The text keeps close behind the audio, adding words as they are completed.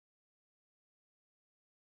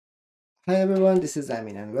Hi everyone, this is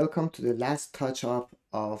Amin and welcome to the last touch up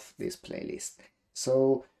of this playlist.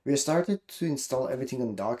 So we started to install everything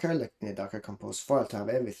on Docker, like in a Docker Compose file to have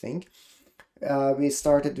everything. We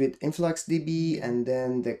started with InfluxDB and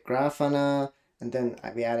then the Grafana, and then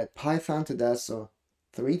we added Python to that, so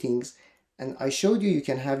three things. And I showed you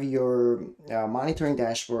can have your monitoring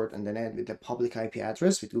dashboard and then add with the public IP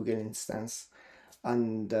address with Google Instance.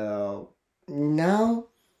 And now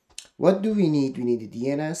what do we need? We need a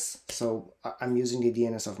DNS. So I'm using the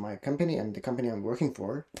DNS of my company and the company I'm working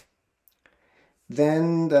for.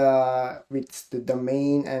 Then with the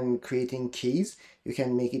domain and creating keys, you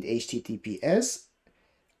can make it HTTPS.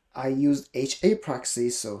 I used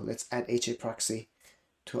HAProxy, so let's add HAProxy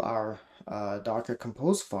to our Docker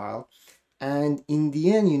Compose file. And in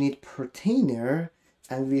the end, you need Portainer.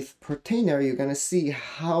 And with Portainer, you're gonna see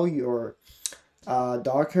how your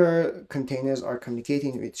Docker containers are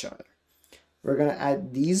communicating with each other. We're gonna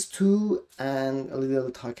add these two and a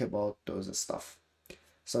little talk about those stuff.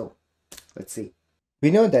 So let's see.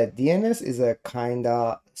 We know that DNS is a kind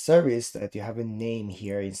of service that you have a name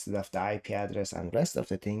here instead of the IP address and rest of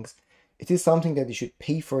the things. It is something that you should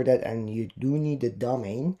pay for that, and you do need a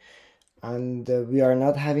domain. And we are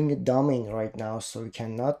not having a domain right now, so we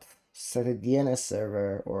cannot set a DNS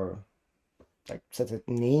server or like set a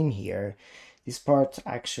name here. This part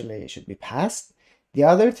actually should be passed. The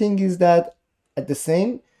other thing is that at the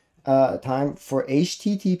same time for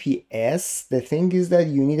HTTPS, the thing is that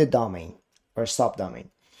you need a domain or subdomain.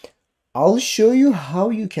 I'll show you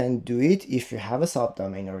how you can do it if you have a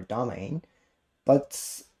subdomain or domain,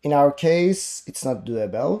 but in our case, it's not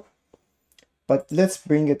doable. But let's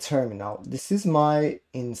bring a terminal. This is my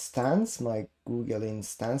instance, my Google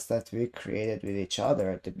instance that we created with each other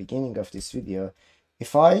at the beginning of this video.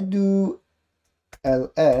 If I do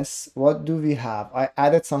ls, what do we have? I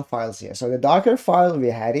added some files here. So the Docker file, we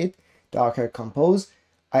had it, Docker Compose.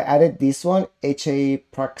 I added this one,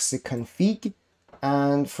 HAProxy config,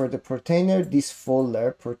 and for the Portainer, this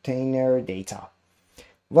folder, Portainer data.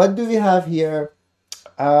 What do we have here?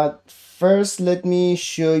 First, let me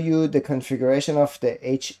show you the configuration of the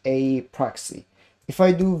HAProxy. If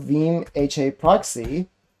I do vim HAProxy,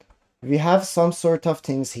 we have some sort of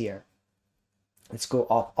things here. Let's go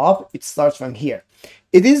up. It starts from here.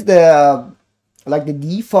 It is the like the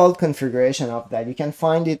default configuration of that. You can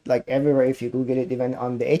find it like everywhere if you Google it, even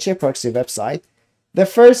on the HAProxy website. The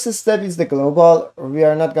first step is the global. We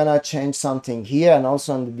are not gonna change something here, and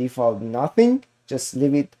also on the default, nothing. Just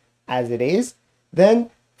leave it as it is. Then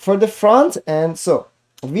for the front end, so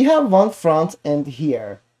we have one front end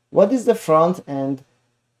here. What is the front end?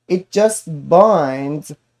 It just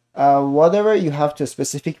binds whatever you have to a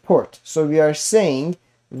specific port. So we are saying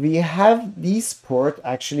we have this port.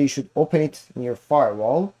 Actually, you should open it in your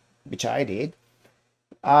firewall, which I did.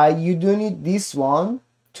 You do need this one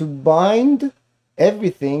to bind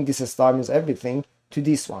everything. This star means everything to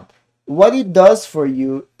this one. What it does for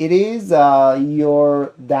you, it is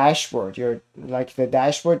your dashboard, your like the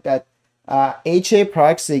dashboard that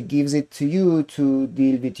HAProxy gives it to you to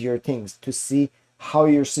deal with your things, to see how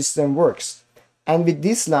your system works. And with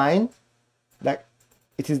this line, like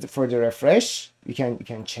it is for the refresh, you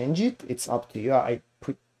can change it. It's up to you. I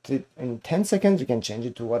put it in 10 seconds. You can change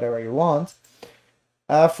it to whatever you want.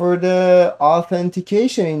 For the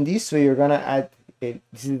authentication, in this way, you're gonna add it.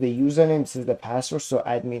 This is the username, this is the password, so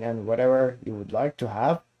admin and whatever you would like to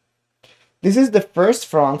have. This is the first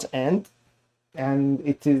front end, and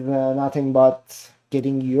it is nothing but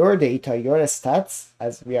getting your data, your stats,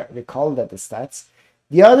 as we call that the stats.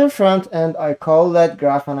 The other front end, I call that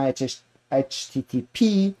Grafana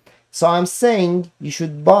HTTP. So I'm saying you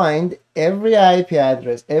should bind every IP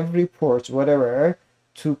address, every port, whatever,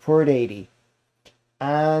 to port 80.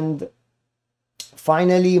 And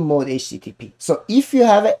finally, mode HTTP. So if you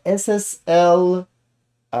have a SSL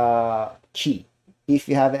key,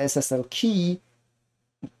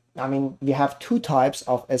 I mean, we have two types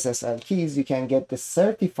of SSL keys. You can get the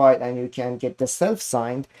certified and you can get the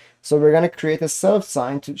self-signed. So we're going to create a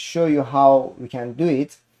self-signed to show you how we can do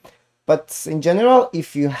it. But in general,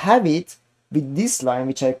 if you have it with this line,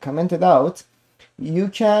 which I commented out, you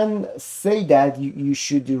can say that you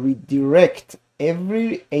should redirect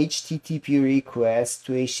every HTTP request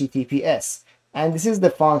to HTTPS. And this is the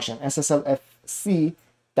function SSLFC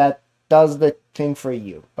that does the thing for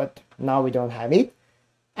you. But now we don't have it.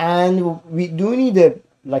 And we do need a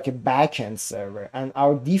backend server, and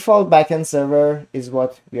our default backend server is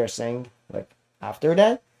what we are saying like after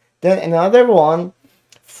that. Then another one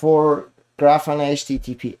for Grafana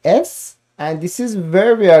HTTPS, and this is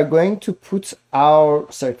where we are going to put our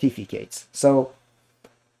certificates. So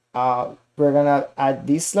we're gonna add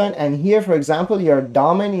this line, and here, for example, your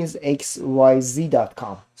domain is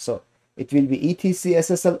xyz.com, so it will be etc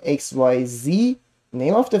xyz,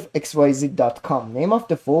 name of the xyz.com, name of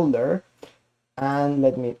the folder. And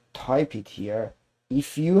let me type it here.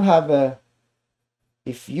 If you have a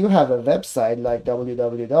website like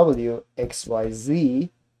www.xyz.com,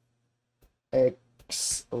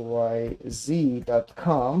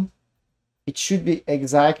 it should be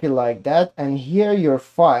exactly like that. And here your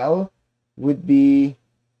file would be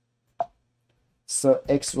so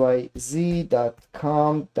xyz.com.pem.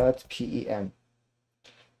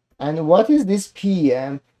 And what is this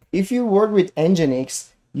pem? If you work with Nginx,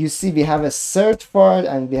 you see we have a cert file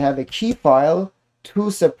and we have a key file, two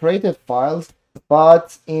separated files.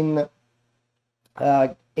 But in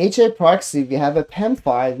HAProxy, we have a PEM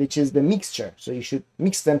file, which is the mixture. So you should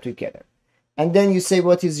mix them together. And then you say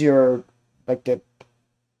what is your, like, the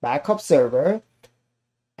backup server.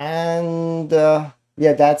 And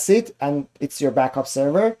yeah, that's it. And it's your backup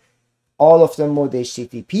server. All of them mode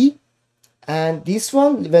HTTP. And this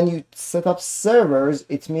one, when you set up servers,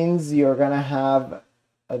 it means you're going to have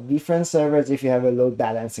different servers if you have a load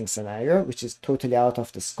balancing scenario, which is totally out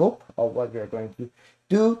of the scope of what we're going to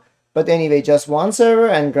do. But anyway, just one server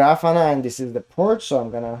and Grafana, and this is the port.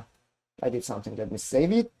 So I did something, let me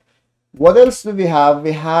save it. What else do we have?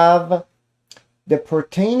 We have the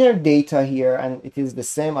Portainer data here, and it is the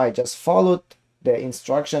same. I just followed the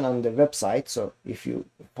instruction on the website. So if you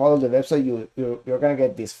follow the website, you're going to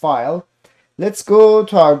get this file. Let's go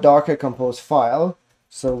to our Docker Compose file.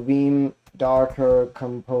 So vim Docker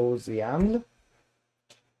Compose YAML.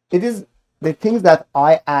 It is the things that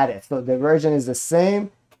I added. So the version is the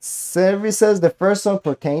same. Services, the first one,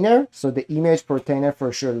 Portainer. So the image Portainer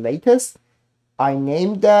for sure latest. I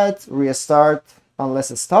named that restart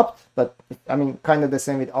unless it stopped, but I mean, kind of the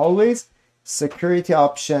same with always. Security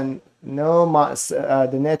option, no,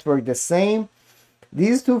 the network the same.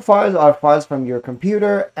 These two files are files from your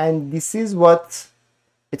computer, and this is what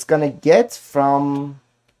it's gonna get from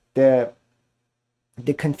the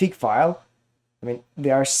config file. I mean,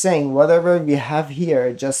 they are saying whatever we have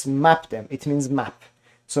here, just map them. It means map.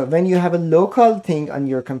 So when you have a local thing on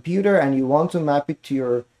your computer and you want to map it to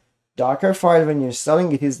your Docker file when you're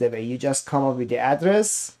installing, it is the way. You just come up with the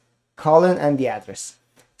address, colon, and the address.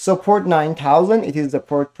 So port 9000, it is the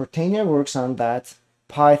port Portainer works on that.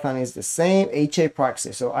 Python is the same.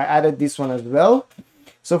 HAProxy. So I added this one as well.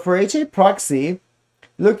 So for HAProxy,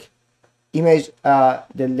 look, image, the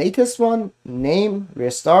latest one, name,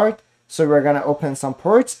 restart. So we're gonna open some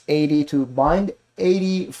ports, 80 to bind,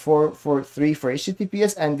 8443 for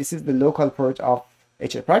HTTPS, and this is the local port of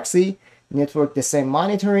HAProxy. Network the same,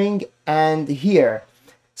 monitoring, and here.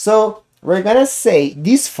 So we're gonna say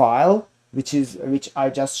this file, which I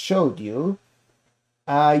just showed you,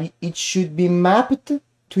 it should be mapped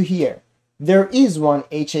to here. There is one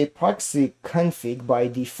HAProxy config by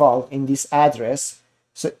default in this address.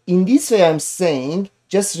 So in this way, I'm saying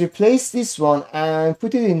just replace this one and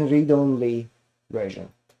put it in read-only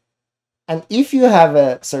version. And if you have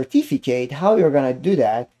a certificate, how you're gonna do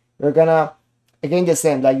that? You're gonna, again, the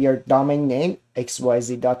same, like your domain name,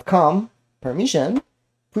 xyz.com, permission,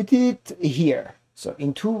 put it here. So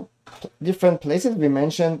in two different places, we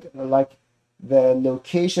mentioned like the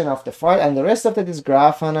location of the file, and the rest of it is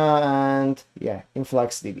Grafana and yeah,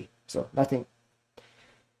 InfluxDB. So nothing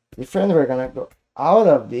different. We're gonna go out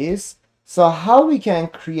of this. So how we can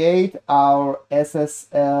create our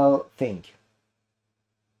SSL thing?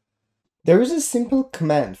 There is a simple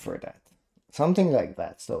command for that, something like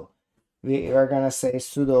that. So we are gonna say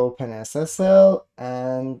sudo open SSL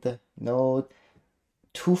and node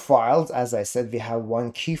two files. As I said, we have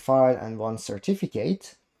one key file and one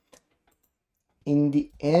certificate. In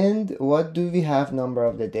the end, what do we have? Number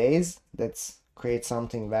of the days. Let's create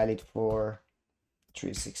something valid for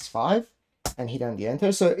 365 and hit on the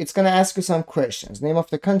enter. So it's gonna ask you some questions. Name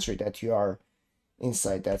of the country that you are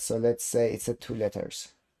inside that. So let's say it's a 2 letters.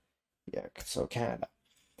 Yeah, so Canada.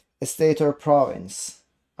 State or province.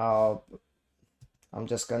 I'm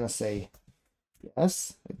just gonna say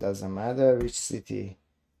yes. It doesn't matter which city.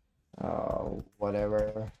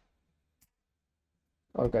 Whatever.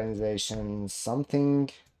 Organization something.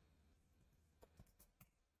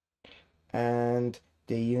 And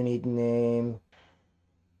the unit name.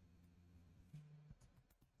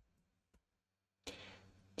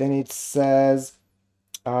 Then it says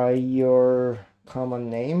your common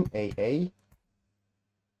name, AA.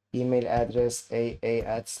 Email address,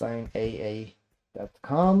 aa@aa.com.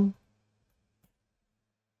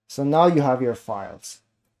 So now you have your files.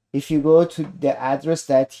 If you go to the address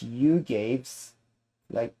that you gave,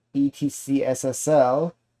 like etc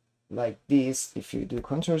SSL, like this. If you do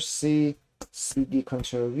Ctrl+C, CD,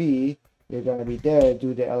 Ctrl+V, you're gonna be there,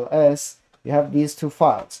 do the ls, you have these two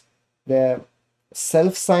files, the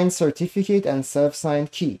self-signed certificate and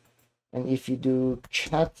self-signed key. And if you do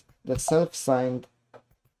cat the self-signed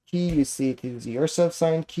key, you see it is your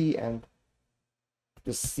self-signed key, and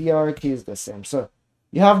the CRT is the same. So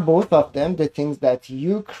you have both of them, the things that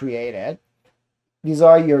you created. These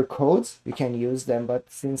are your codes, you can use them,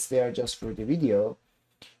 but since they are just for the video,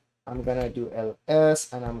 I'm gonna do ls,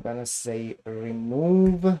 and I'm gonna say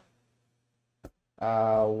remove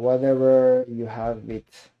whatever you have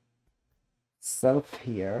with self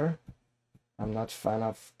here. I'm not fan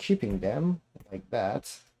of keeping them like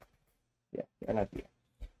that. Yeah, they're not here.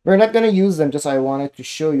 We're not gonna use them, just I wanted to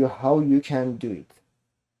show you how you can do it.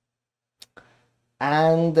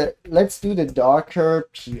 And let's do the Docker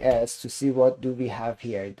PS to see what do we have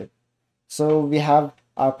here. So we have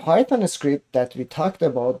our Python script that we talked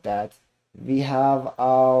about, that we have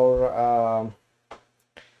our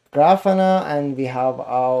Grafana, and we have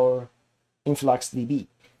our InfluxDB.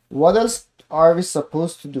 What else are we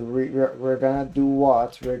supposed to do? We're gonna do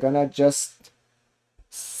what? We're gonna just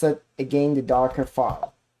set again the Docker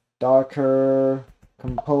file. Docker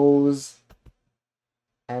compose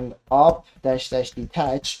and up dash dash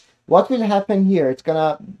detach. What will happen here? It's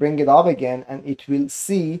gonna bring it up again, and it will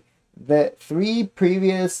see the 3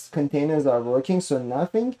 previous containers are working, so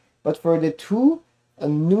nothing. But for the 2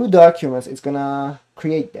 new documents, it's gonna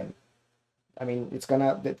create them. I mean, it's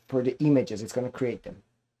gonna, for the images, it's gonna create them.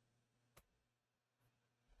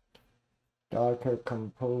 Docker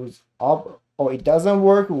compose up. Oh, it doesn't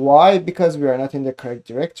work. Why? Because we are not in the correct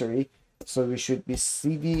directory. So we should be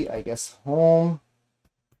cd, I guess, home,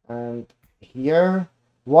 and here.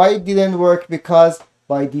 Why it didn't work? Because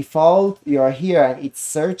by default you are here, and it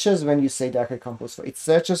searches when you say docker compose for, it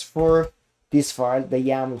searches for this file, the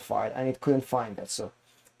YAML file, and it couldn't find it. So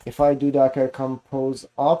if I do docker compose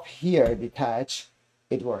up here, detach,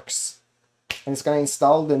 it works, and it's gonna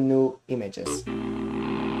install the new images.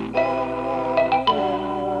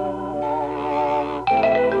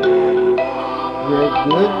 We're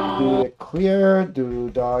good. Do the clear, do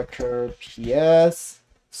docker ps.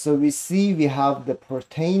 So we see we have the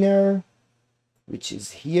Portainer, which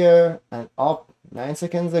is here and up 9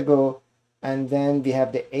 seconds ago, and then we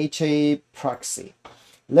have the HAProxy.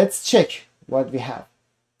 Let's check what we have.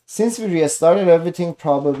 Since we restarted everything,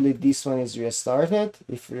 probably this one is restarted.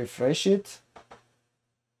 If we refresh it,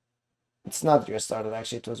 it's not restarted,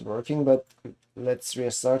 actually it was working, but let's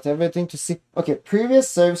restart everything to see. Okay, previous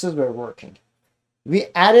services were working. We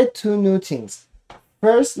added 2 new things.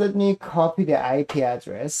 First, let me copy the IP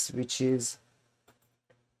address, which is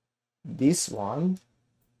this one.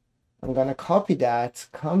 I'm gonna copy that,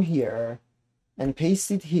 come here, and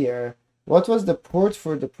paste it here. What was the port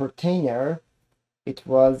for the Portainer? It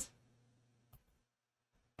was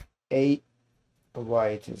why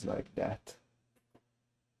it is like that?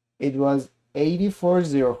 It was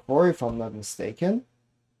 8404, if I'm not mistaken.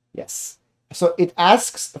 Yes. So it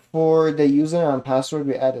asks for the user and password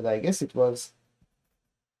we added. I guess it was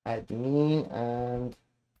admin and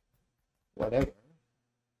whatever.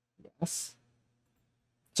 Yes.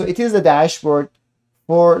 So it is the dashboard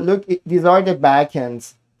for, look, these are the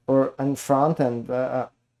backends and front end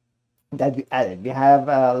that we added. We have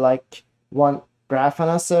like one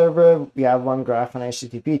Grafana server, we have one Grafana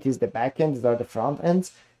HTTP. It is the backend, these are the front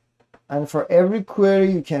ends. And for every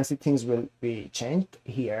query, you can see things will be changed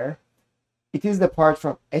here. It is the part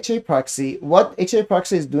from HAProxy. What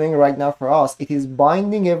HAProxy is doing right now for us, it is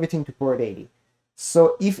binding everything to port 80.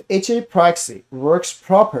 So if HAProxy works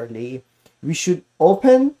properly, we should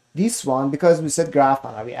open this one, because we said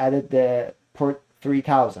Grafana, we added the port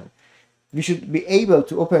 3000. We should be able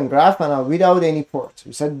to open Grafana without any ports.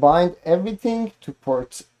 We said bind everything to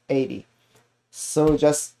port 80. So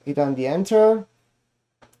just hit on the enter,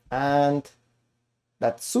 and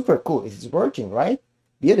that's super cool. It is working, right?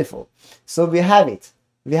 Beautiful. So we have it.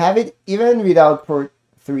 We have it even without port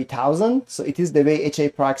 3000. So it is the way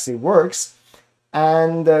HAProxy works.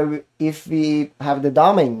 And if we have the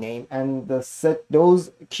domain name and set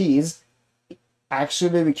those keys,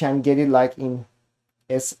 actually we can get it like in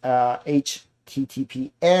HTTPS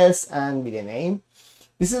and with a name.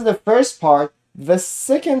 This is the first part. The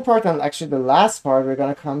second part, and actually the last part, we're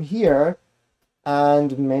gonna come here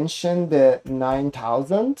and mention the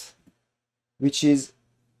 9000, which is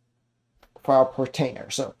for our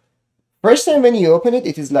Portainer. So first time when you open it,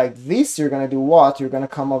 it is like this. You're gonna do what? You're gonna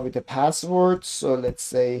come up with a password. So let's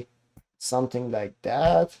say something like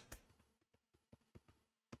that.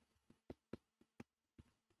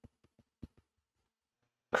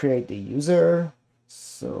 Create the user.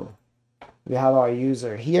 So We have our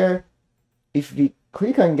user here. If we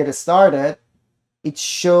click on get started, it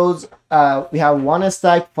shows we have 1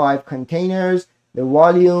 stack, 5 containers, the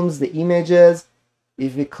volumes, the images.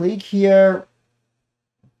 If we click here,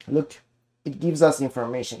 look, it gives us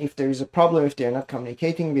information. If there is a problem, if they're not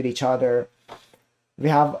communicating with each other, we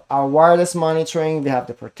have our wireless monitoring, we have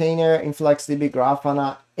the Portainer, InfluxDB,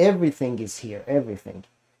 Grafana, everything is here, everything.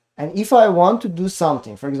 And if I want to do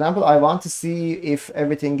something, for example, I want to see if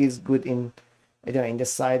everything is good in, in the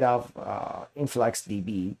side of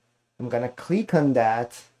InfluxDB, I'm gonna click on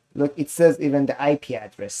that. Look, it says even the IP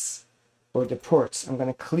address or the ports. I'm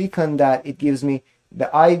gonna click on that. It gives me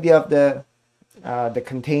the ID of the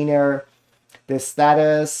container, the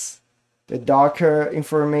status, the Docker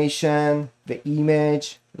information, the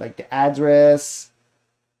image, like the address.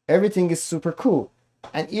 Everything is super cool.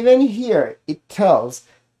 And even here, it tells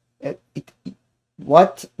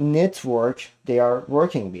what network they are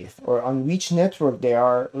working with or on which network they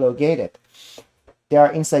are located. They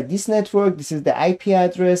are inside this network. This is the IP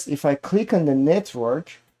address. If I click on the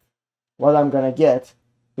network, what I'm gonna get,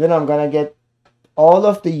 then I'm gonna get all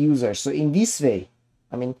of the users. So in this way,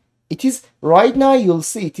 I mean, it is right now, you'll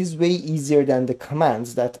see it is way easier than the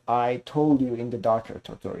commands that I told you in the Docker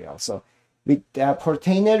tutorial. So with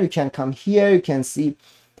Portainer, you can come here, you can see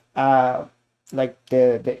like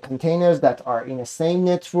the containers that are in the same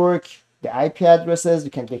network, the IP addresses,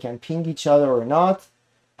 they can ping each other or not.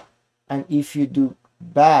 And if you do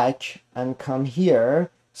back and come here,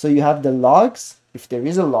 so you have the logs. If there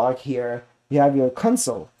is a log here, you have your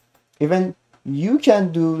console. Even you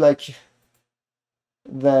can do like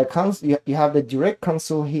the console, you have the direct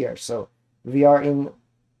console here. So we are in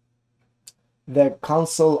the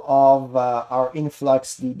console of our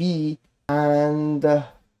InfluxDB, and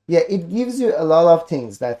yeah, it gives you a lot of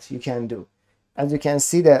things that you can do. As you can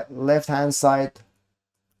see, the left hand side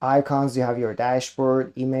icons, you have your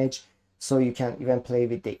dashboard, image, so you can even play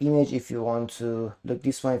with the image if you want to. Look,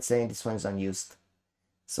 this one, it's saying this one is unused,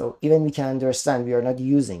 so even we can understand we are not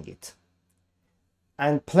using it.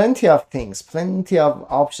 And plenty of things, plenty of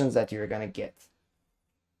options that you're gonna get.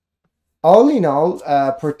 All in all,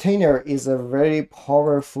 Portainer is a very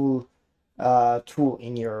powerful tool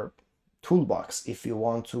in your toolbox if you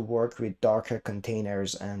want to work with Docker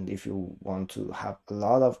containers, and if you want to have a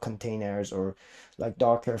lot of containers or like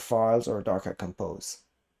Docker files or Docker Compose.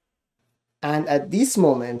 And at this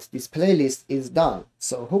moment, this playlist is done.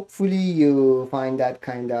 So hopefully you find that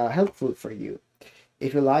kind of helpful for you.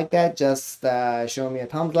 If you like that, just show me a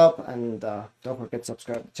thumbs up, and don't forget to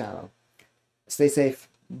subscribe to the channel. Stay safe.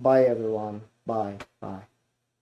 Bye everyone. Bye. Bye.